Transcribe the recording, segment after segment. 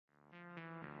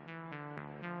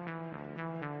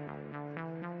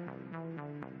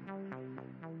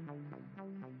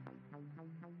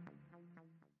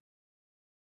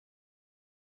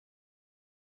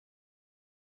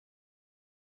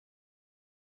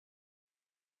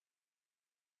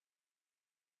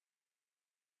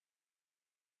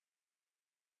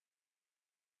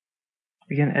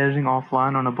Begin editing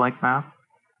offline on a blank map.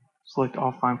 Select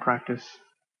Offline Practice.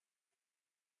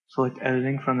 Select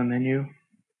Editing from the menu, and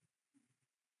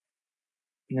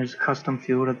there's a custom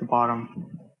field at the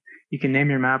bottom. You can name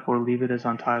your map or leave it as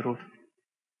untitled.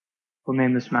 We'll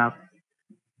name this map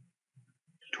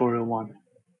Tutorial 1.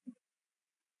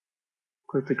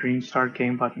 Click the green Start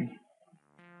Game button.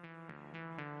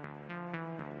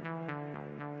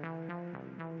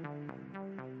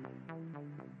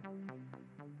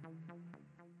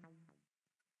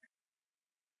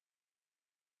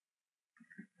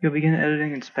 You'll begin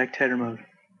editing in spectator mode.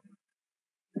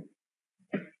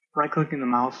 Right-clicking the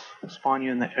mouse will spawn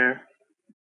you in the air.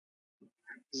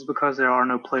 This is because there are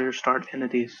no player start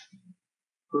entities.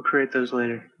 We'll create those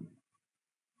later. You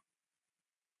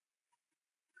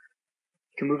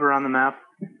can move around the map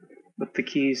with the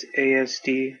keys A, S,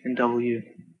 D, and W.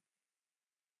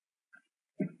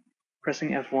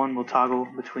 Pressing F1 will toggle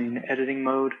between editing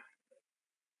mode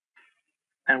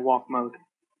and walk mode.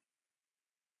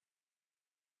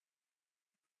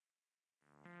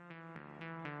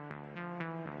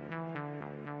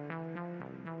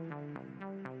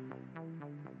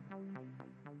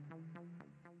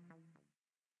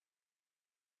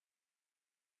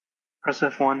 Press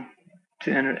F1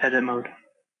 to enter edit mode.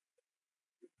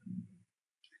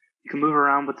 You can move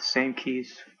around with the same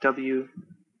keys W,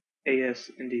 A,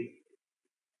 S, and D.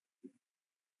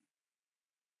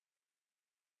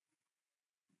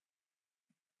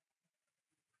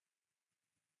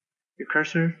 Your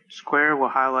cursor square will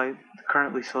highlight the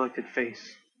currently selected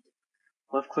face.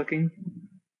 Left-clicking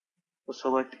will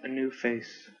select a new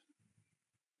face.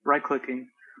 Right-clicking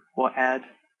will add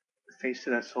the face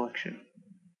to that selection.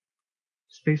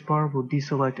 Spacebar will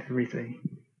deselect everything.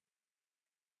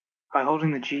 By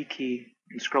holding the G key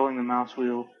and scrolling the mouse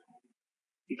wheel,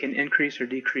 you can increase or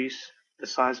decrease the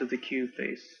size of the cube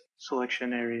face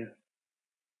selection area.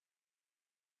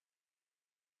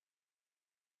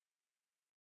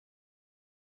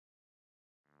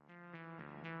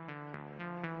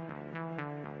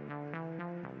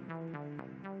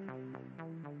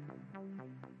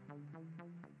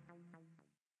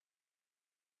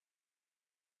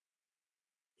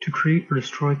 To create or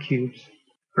destroy cubes,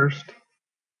 first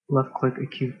left-click a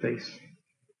cube face.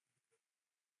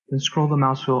 Then scroll the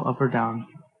mouse wheel up or down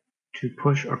to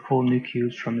push or pull new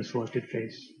cubes from the selected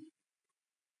face.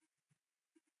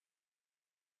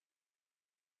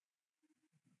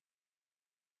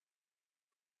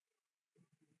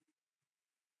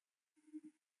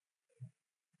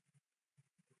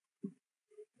 You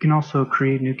can also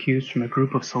create new cubes from a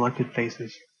group of selected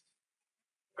faces.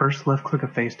 First left-click a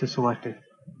face to select it.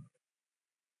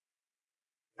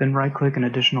 Then right-click an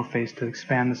additional face to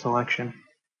expand the selection.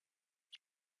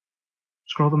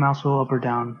 Scroll the mouse wheel up or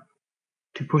down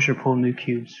to push or pull new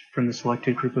cubes from the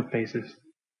selected group of faces.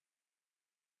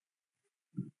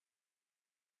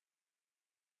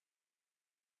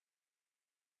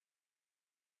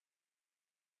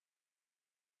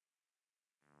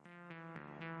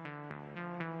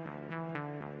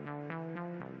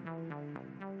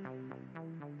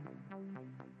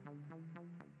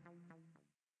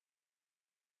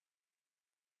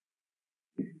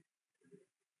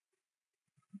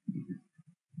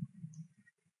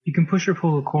 You can push or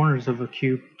pull the corners of a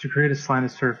cube to create a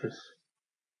slanted surface.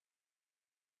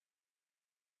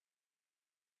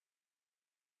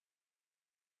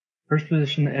 First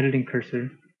position the editing cursor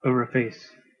over a face.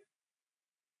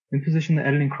 Then position the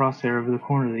editing crosshair over the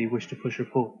corner that you wish to push or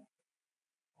pull.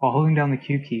 While holding down the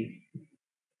Q key,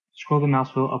 scroll the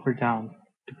mouse wheel up or down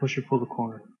to push or pull the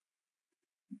corner.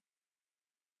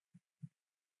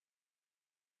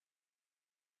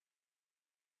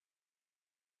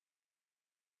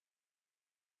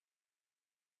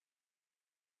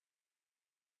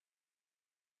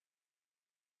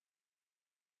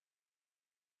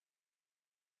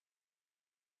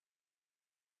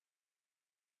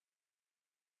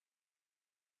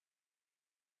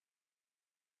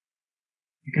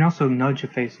 You can also nudge a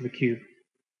face of a cube.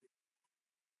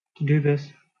 To do this,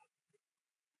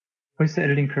 place the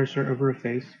editing cursor over a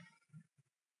face.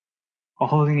 While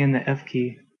holding in the F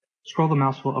key, scroll the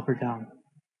mouse wheel up or down.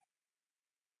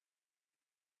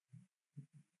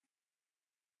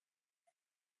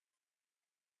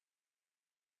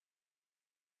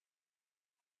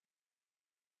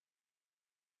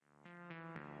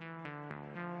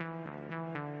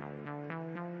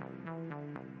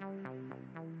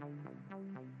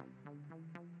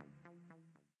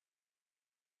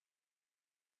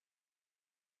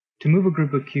 To move a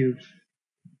group of cubes,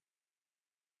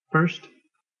 first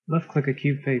left-click a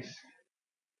cube face,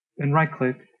 then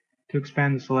right-click to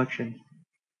expand the selection.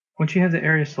 Once you have the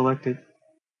area selected,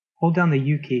 Hold down the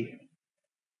U key.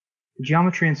 The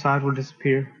geometry inside will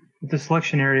disappear, but the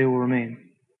selection area will remain.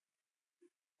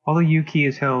 While the U key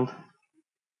is held,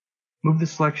 move the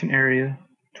selection area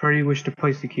to where you wish to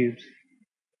place the cubes.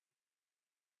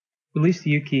 Release the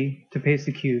U key to paste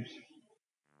the cubes.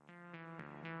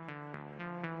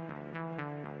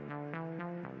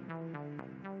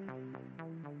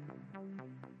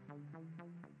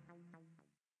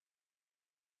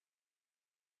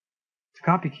 To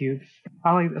copy cubes,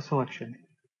 highlight a selection.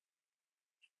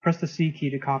 Press the C key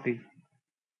to copy.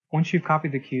 Once you've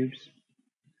copied the cubes,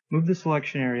 move the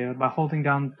selection area by holding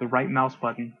down the right mouse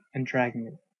button and dragging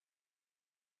it.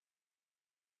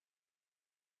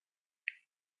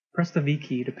 Press the V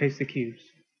key to paste the cubes.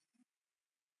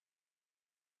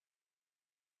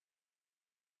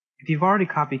 If you've already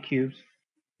copied cubes,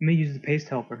 you may use the paste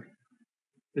helper.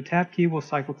 The tab key will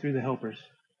cycle through the helpers.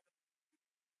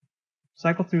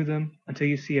 Cycle through them until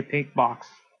you see a pink box.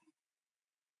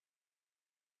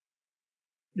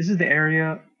 This is the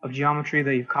area of geometry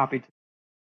that you've copied.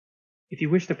 If you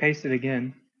wish to paste it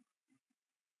again,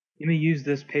 you may use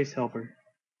this paste helper.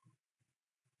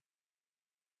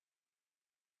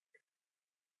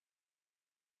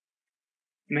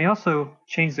 You may also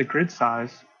change the grid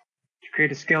size to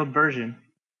create a scaled version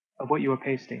of what you are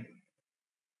pasting.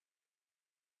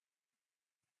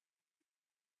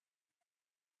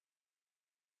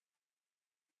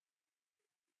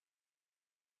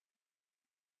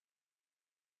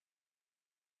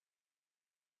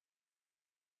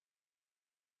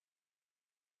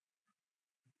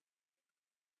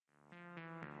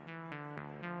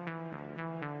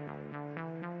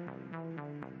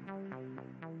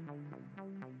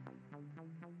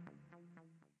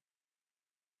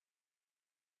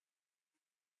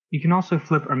 You can also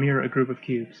flip or mirror a group of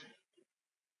cubes.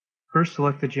 First,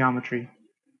 select the geometry.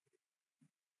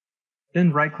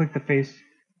 Then right-click the face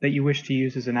that you wish to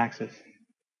use as an axis.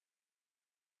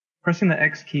 Pressing the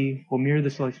X key will mirror the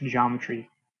selected geometry.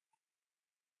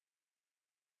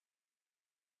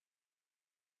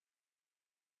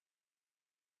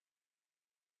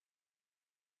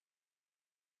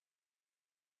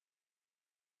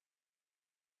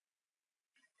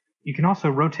 You can also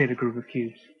rotate a group of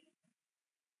cubes.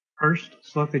 First,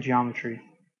 select the geometry.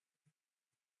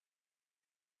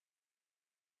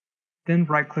 Then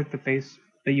right-click the face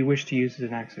that you wish to use as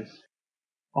an axis.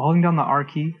 While holding down the R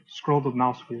key, scroll the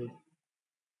mouse wheel.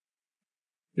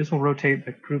 This will rotate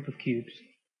the group of cubes.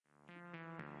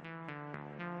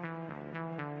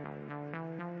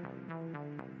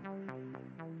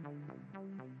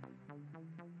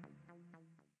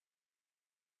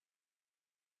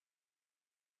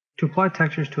 To apply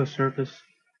textures to a surface,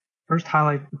 first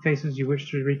highlight the faces you wish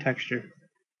to retexture.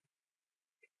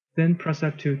 Then press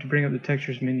F2 to bring up the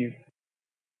Textures menu.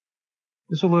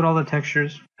 This will load all the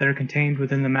textures that are contained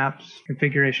within the map's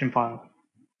configuration file.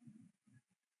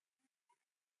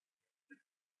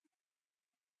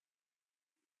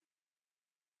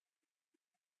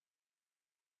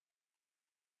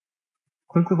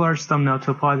 Click the large thumbnail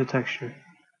to apply the texture.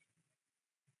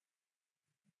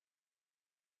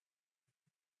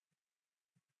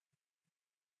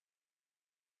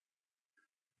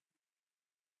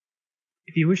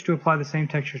 If you wish to apply the same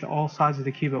texture to all sides of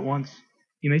the cube at once,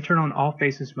 you may turn on All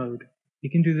Faces mode. You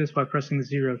can do this by pressing the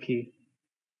 0 key.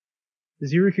 The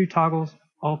 0 key toggles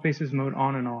All Faces mode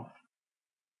on and off.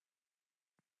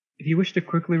 If you wish to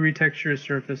quickly retexture a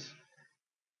surface,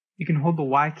 you can hold the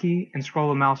Y key and scroll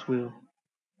the mouse wheel.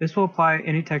 This will apply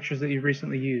any textures that you've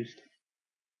recently used.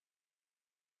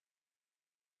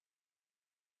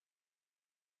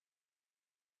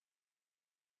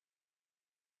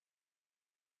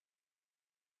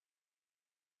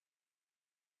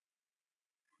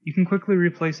 You can quickly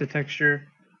replace a texture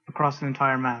across an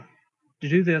entire map. To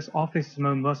do this, All Faces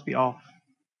mode must be off.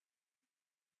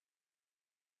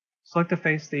 Select a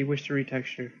face that you wish to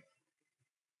retexture.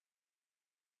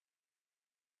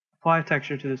 Apply a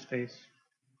texture to this face.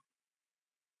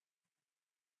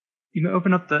 You may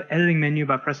open up the editing menu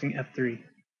by pressing F3.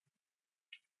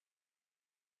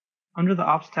 Under the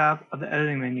Ops tab of the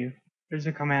editing menu, there's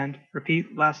a command,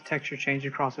 repeat last texture change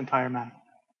across entire map.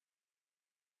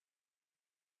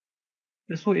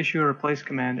 This will issue a replace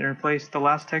command and replace the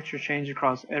last texture change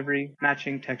across every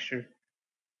matching texture.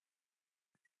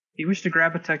 If you wish to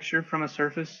grab a texture from a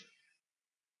surface,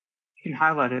 you can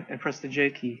highlight it and press the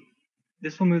J key.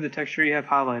 This will move the texture you have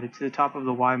highlighted to the top of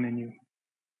the Y menu.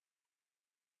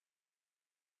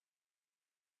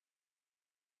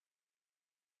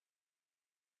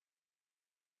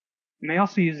 You may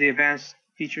also use the advanced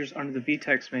features under the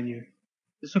vtext menu.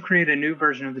 This will create a new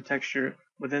version of the texture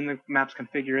within the map's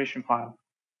configuration file.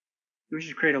 If you wish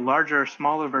to create a larger or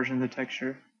smaller version of the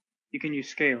texture, you can use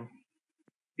Scale.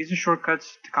 These are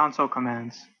shortcuts to console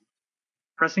commands.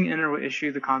 Pressing Enter will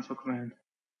issue the console command.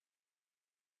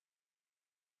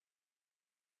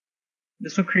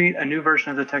 This will create a new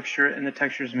version of the texture in the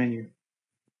Textures menu.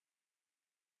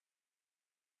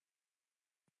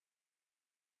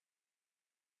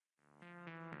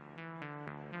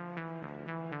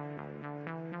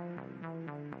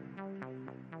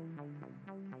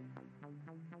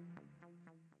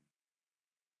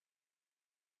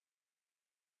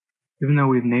 Even though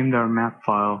we've named our map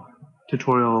file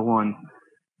Tutorial 01,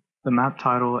 the map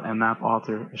title and map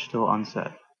author are still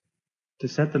unset. To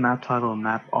set the map title and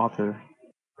map author,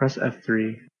 press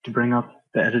F3 to bring up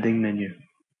the editing menu.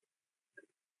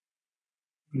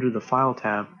 Under the File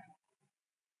tab,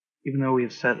 even though we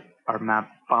have set our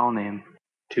map file name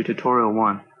to Tutorial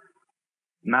 1,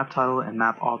 the map title and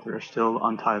map author are still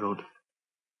untitled.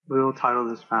 We will title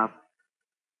this map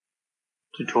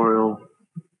Tutorial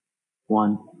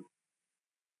 1.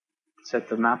 Set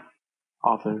the map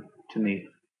author to me.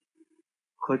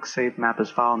 Click Save Map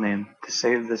as File Name to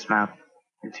save this map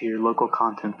into your local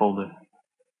content folder.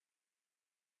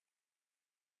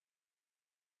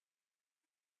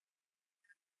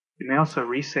 You may also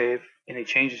resave any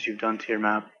changes you've done to your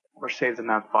map or save the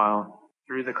map file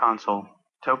through the console.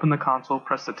 To open the console,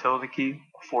 press the tilde key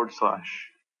or /.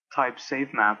 Type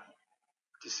Save Map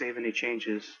to save any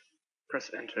changes.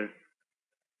 Press Enter.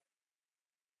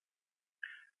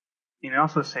 You may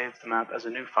also save the map as a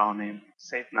new file name,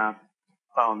 Save Map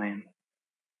File Name.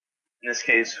 In this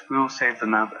case, we will save the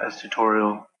map as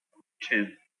Tutorial 2.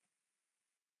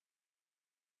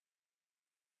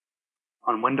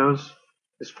 On Windows,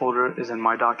 this folder is in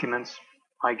My Documents,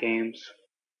 My Games,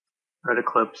 Red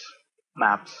Eclipse,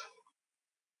 Maps.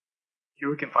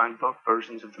 Here we can find both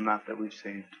versions of the map that we've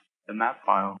saved. The map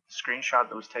file, the screenshot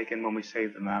that was taken when we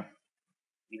saved the map,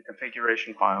 and the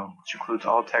configuration file, which includes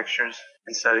all textures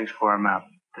and settings for our map.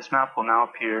 This map will now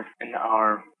appear in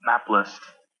our map list.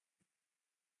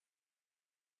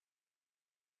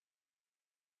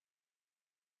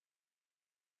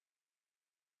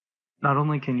 Not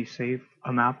only can you save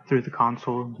a map through the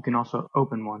console, you can also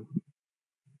open one.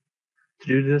 To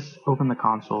do this, open the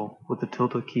console with the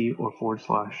tilde key or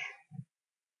 /.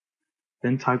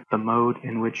 Then type the mode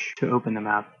in which to open the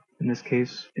map, in this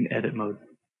case, in edit mode.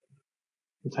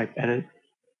 We'll type edit,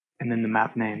 and then the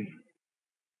map name.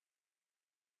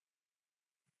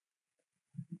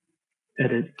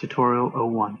 Edit Tutorial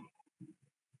 01.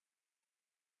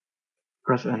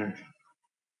 Press Enter.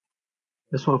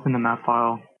 This will open the map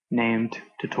file named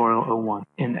Tutorial 01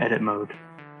 in edit mode.